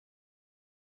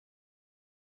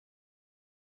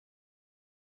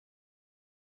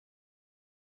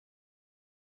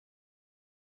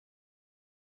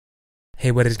Hey,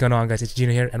 what is going on, guys? It's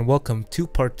Gino here, and welcome to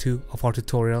part 2 of our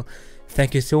tutorial.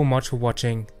 Thank you so much for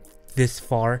watching this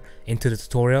far into the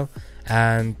tutorial.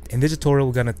 And in this tutorial,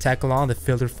 we're gonna tackle on the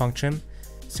filter function,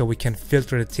 so we can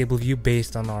filter the table view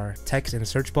based on our text in the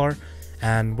search bar,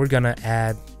 and we're gonna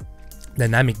add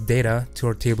dynamic data to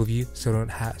our table view, so we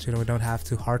don't have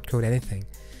to hard code anything.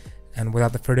 And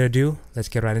without further ado, let's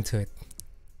get right into it.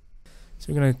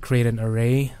 So we're gonna create an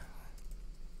array.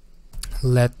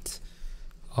 Let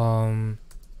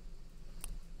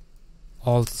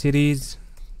all cities,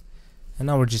 and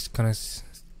now we're just gonna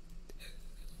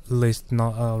list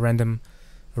random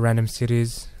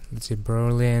cities. Let's say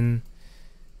Berlin,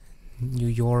 New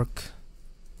York,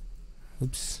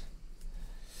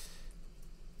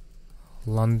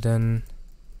 London,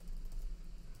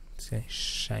 let's say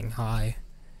Shanghai,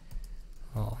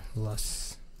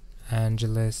 Los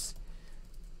Angeles,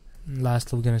 and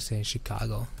lastly we're gonna say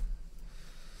Chicago.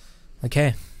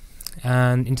 Okay,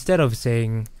 and instead of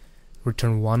saying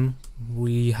return 1,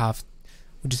 we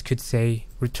just could say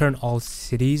return all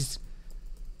cities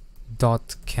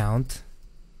dot count,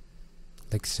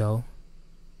 like so,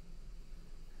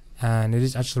 and it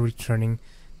is actually returning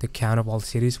the count of all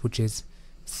cities, which is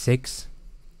 6.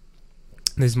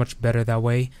 This is much better that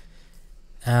way.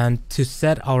 And to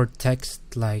set our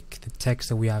text, like the text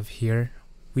that we have here,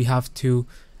 we have to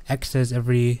access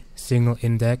every single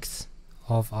index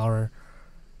of our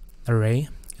array,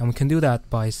 and we can do that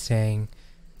by saying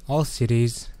all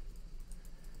cities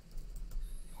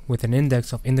with an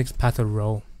index of index path or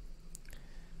row,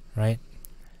 right?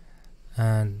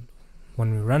 And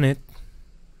when we run it,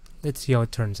 let's see how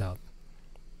it turns out.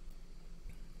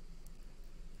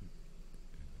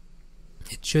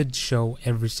 It should show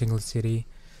every single city,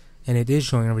 and it is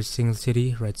showing every single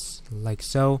city, right, like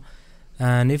so.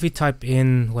 And if we type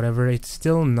in whatever, it's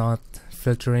still not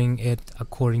filtering it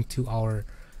according to our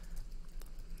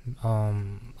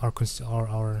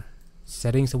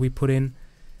settings that we put in.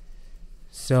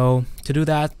 So to do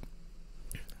that,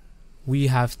 we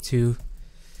have to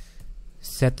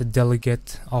set the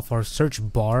delegate of our search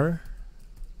bar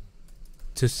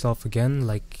to self again,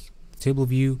 like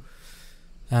TableView.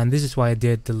 And this is why I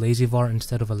did the lazy var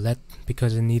instead of a let,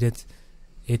 because I needed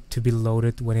it to be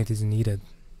loaded when it is needed.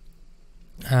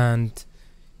 And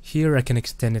here I can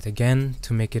extend it again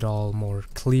to make it all more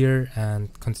clear and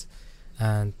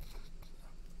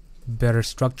better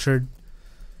structured.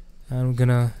 And we're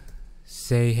gonna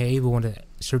say, hey, we want a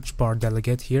search bar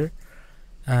delegate here,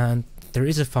 and there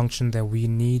is a function that we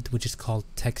need which is called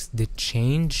text did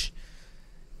change,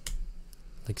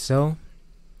 like so.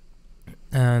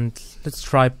 And let's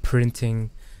try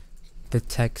printing the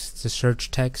text, the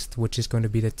search text, which is going to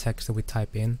be the text that we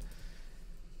type in.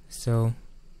 So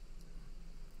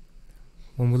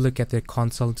when we look at the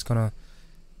console, it's gonna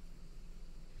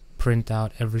print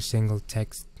out every single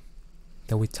text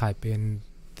that we type in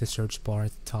the search bar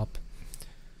at the top.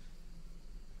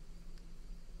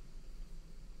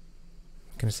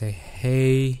 I'm gonna say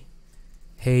hey,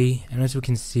 and as we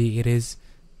can see, it is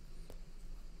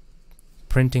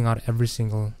printing out every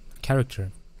single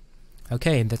character.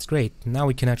 Okay, that's great. Now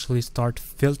we can actually start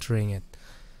filtering it.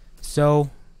 So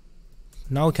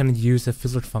now we can use the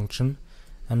filter function,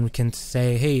 and we can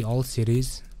say, hey, all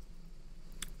cities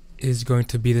is going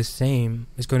to be the same.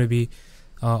 It's going to be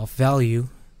of value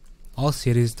all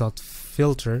cities dot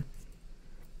filter,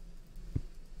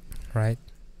 right?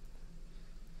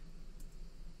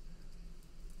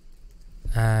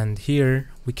 And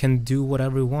here we can do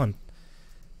whatever we want.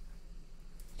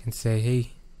 We can say,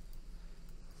 hey,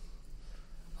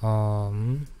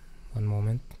 one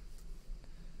moment.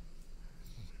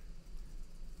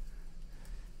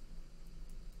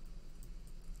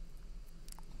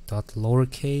 Dot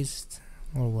lowercase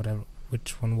or whatever.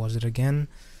 Which one was it again?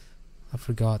 I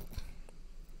forgot.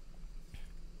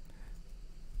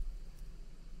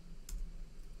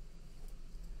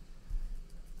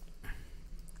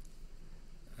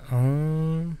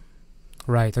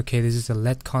 Right, okay, this is a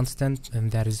let constant,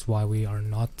 and that is why we are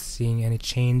not seeing any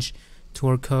change to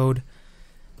our code.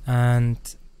 And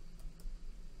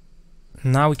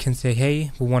now we can say,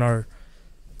 hey, we want our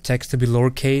text to be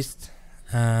lowercase,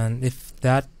 and if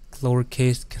that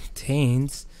lowercase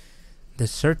contains the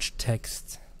search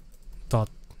text dot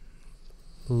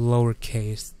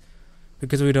lowercase,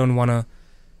 because we don't want to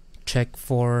check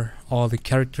for all the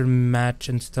character match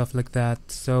and stuff like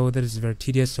that, so that is very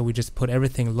tedious. So we just put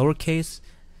everything lowercase,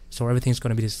 so everything's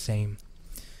going to be the same.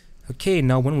 Okay,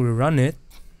 now when we run it,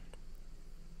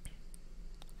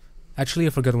 actually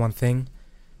I forgot one thing.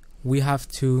 We have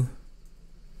to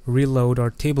reload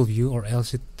our table view, or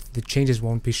else the changes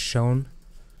won't be shown.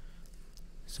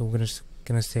 So we're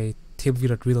gonna say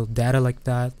TableView.reload data like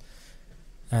that,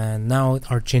 and now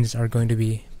our changes are going to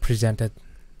be presented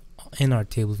in our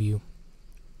table view.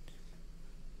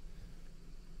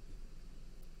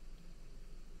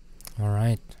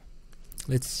 Alright,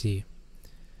 let's see.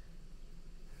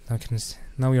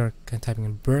 Now we are typing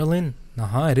in Berlin.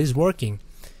 It is working.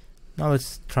 Now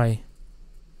let's try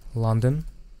London.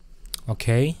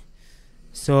 Okay,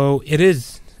 so it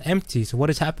is empty. So what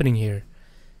is happening here?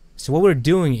 So what we're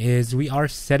doing is we are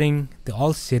setting the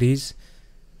all cities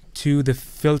to the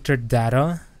filtered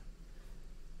data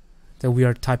that we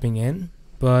are typing in,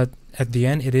 but at the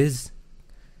end it is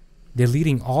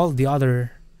deleting all the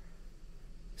other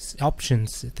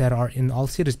options that are in all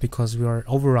cities because we are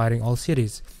overriding all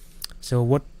cities. So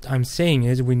what I'm saying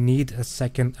is we need a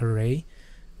second array,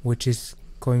 which is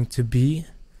going to be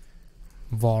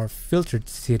var filtered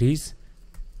cities,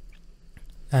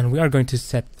 and we are going to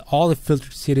set all the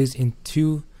filtered cities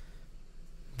into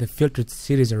the filtered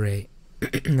cities array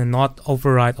and not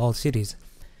override all cities.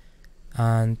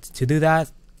 And to do that,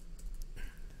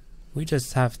 we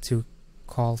just have to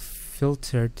call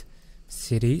filtered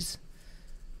cities,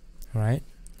 right?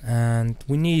 And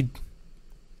we need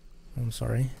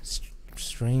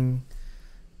string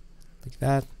like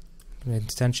that. We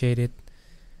instantiate it,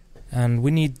 and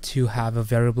we need to have a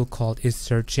variable called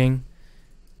isSearching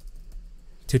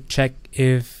to track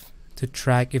if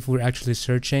we're actually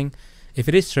searching. If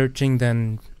it is searching,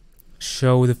 then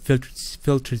show the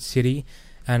filtered city,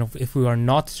 and if we are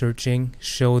not searching,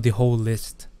 show the whole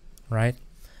list, right?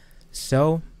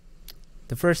 So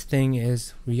the first thing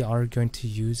is we are going to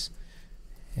use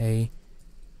a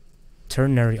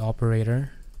ternary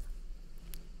operator,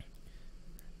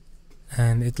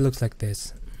 and it looks like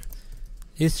this.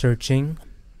 Is searching,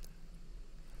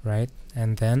 right?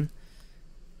 And then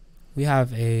we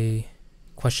have a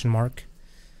question mark,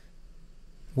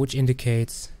 which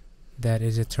indicates that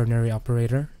is a ternary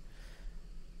operator.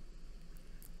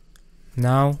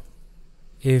 Now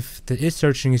if the is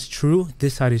searching is true,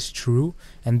 this side is true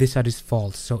and this side is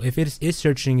false. So if it is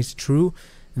searching is true,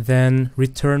 then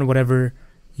return whatever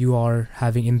you are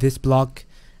having in this block,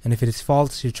 and if it is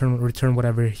false, return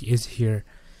whatever is here.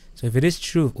 So if it is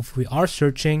true, if we are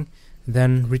searching,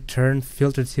 then return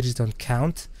filtered cities don't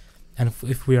count, and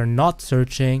if we are not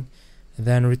searching,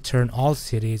 then return all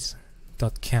cities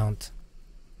dot count.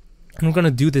 And we're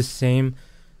gonna do the same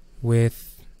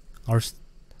with our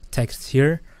text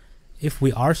here. If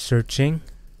we are searching,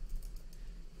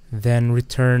 then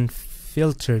return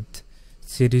filtered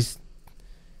cities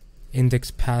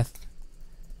index path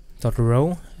dot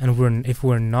row, and if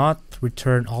we're not,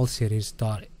 return all cities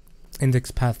dot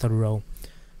index path dot row,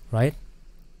 right?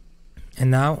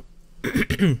 And now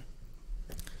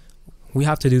we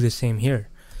have to do the same here.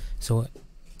 So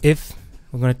if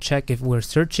we're going to check if we're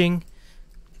searching,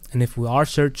 and if we are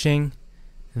searching,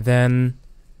 then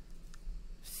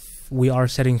we are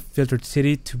setting filtered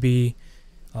city to be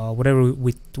whatever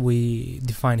we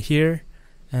defined here,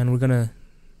 and we're gonna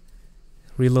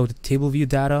reload the table view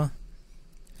data.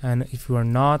 And if we are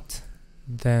not,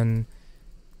 then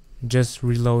just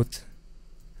reload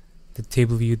the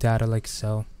table view data like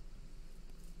so.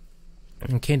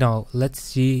 Okay, now let's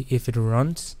see if it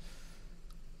runs.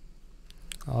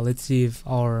 Let's see if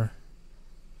our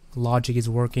logic is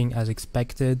working as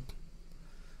expected.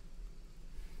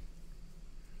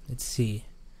 Let's see.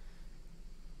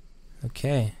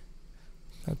 Okay,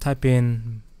 I'll type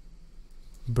in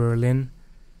Berlin.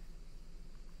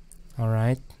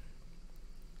 Alright.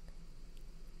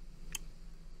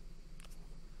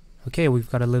 Okay, we've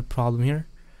got a little problem here.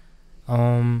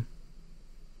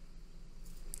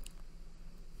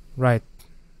 Right,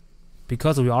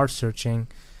 because we are searching,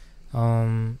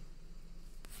 we'd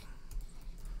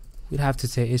have to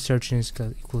say is searching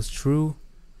equals true,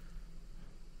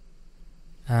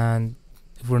 and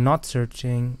if we're not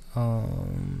searching,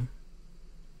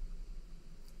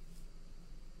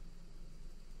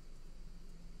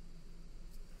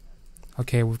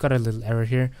 okay, we've got a little error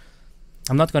here.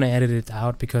 I'm not going to edit it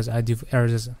out because I do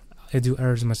errors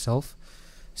myself.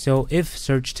 So if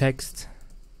search text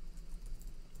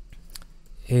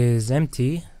is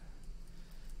empty,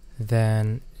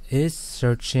 then is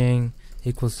searching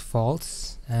equals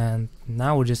false, and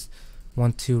now we just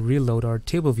want to reload our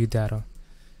table view data.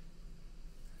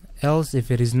 Else, if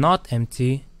it is not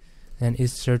empty, then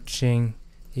is searching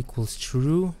equals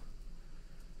true,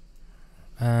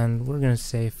 and we're gonna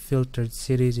say filtered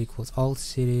cities equals all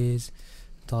cities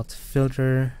dot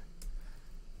filter.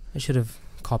 I should have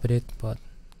copied it, but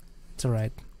it's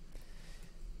alright.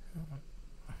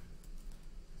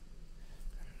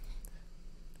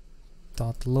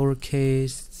 Dot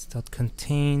lowercase dot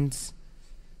contains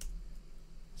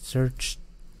search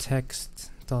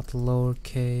text dot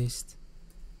lowercase,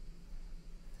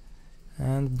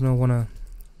 and we want to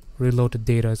reload the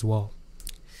data as well.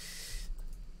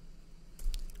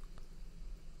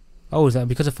 Oh, is that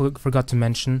because I forgot to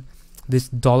mention, this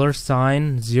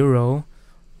 $0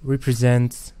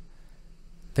 represents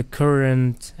the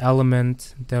current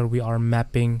element that we are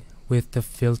mapping with the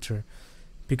filter.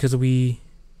 Because we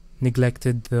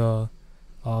neglected the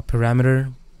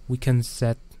parameter, we can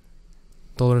set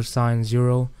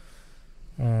 $0,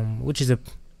 which is a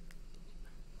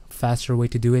faster way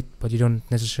to do it, but you don't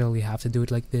necessarily have to do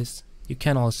it like this. You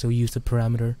can also use the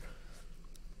parameter.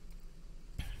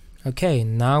 Okay,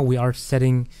 now we are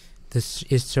setting this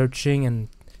is searching and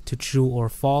to true or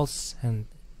false, and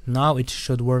now it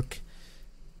should work.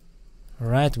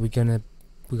 Alright, we got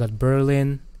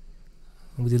Berlin.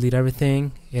 We delete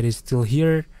everything. It is still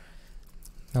here.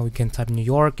 Now we can type New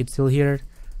York. It's still here.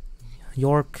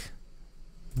 York.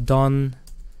 Done.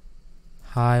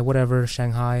 Hi, whatever.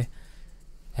 Shanghai.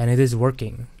 And it is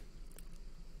working.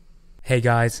 Hey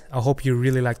guys, I hope you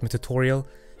really liked my tutorial.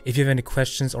 If you have any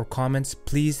questions or comments,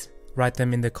 please write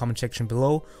them in the comment section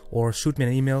below, or shoot me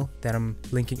an email that I'm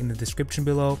linking in the description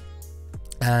below.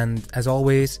 And as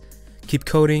always, keep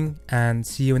coding, and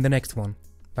see you in the next one.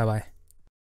 Bye bye.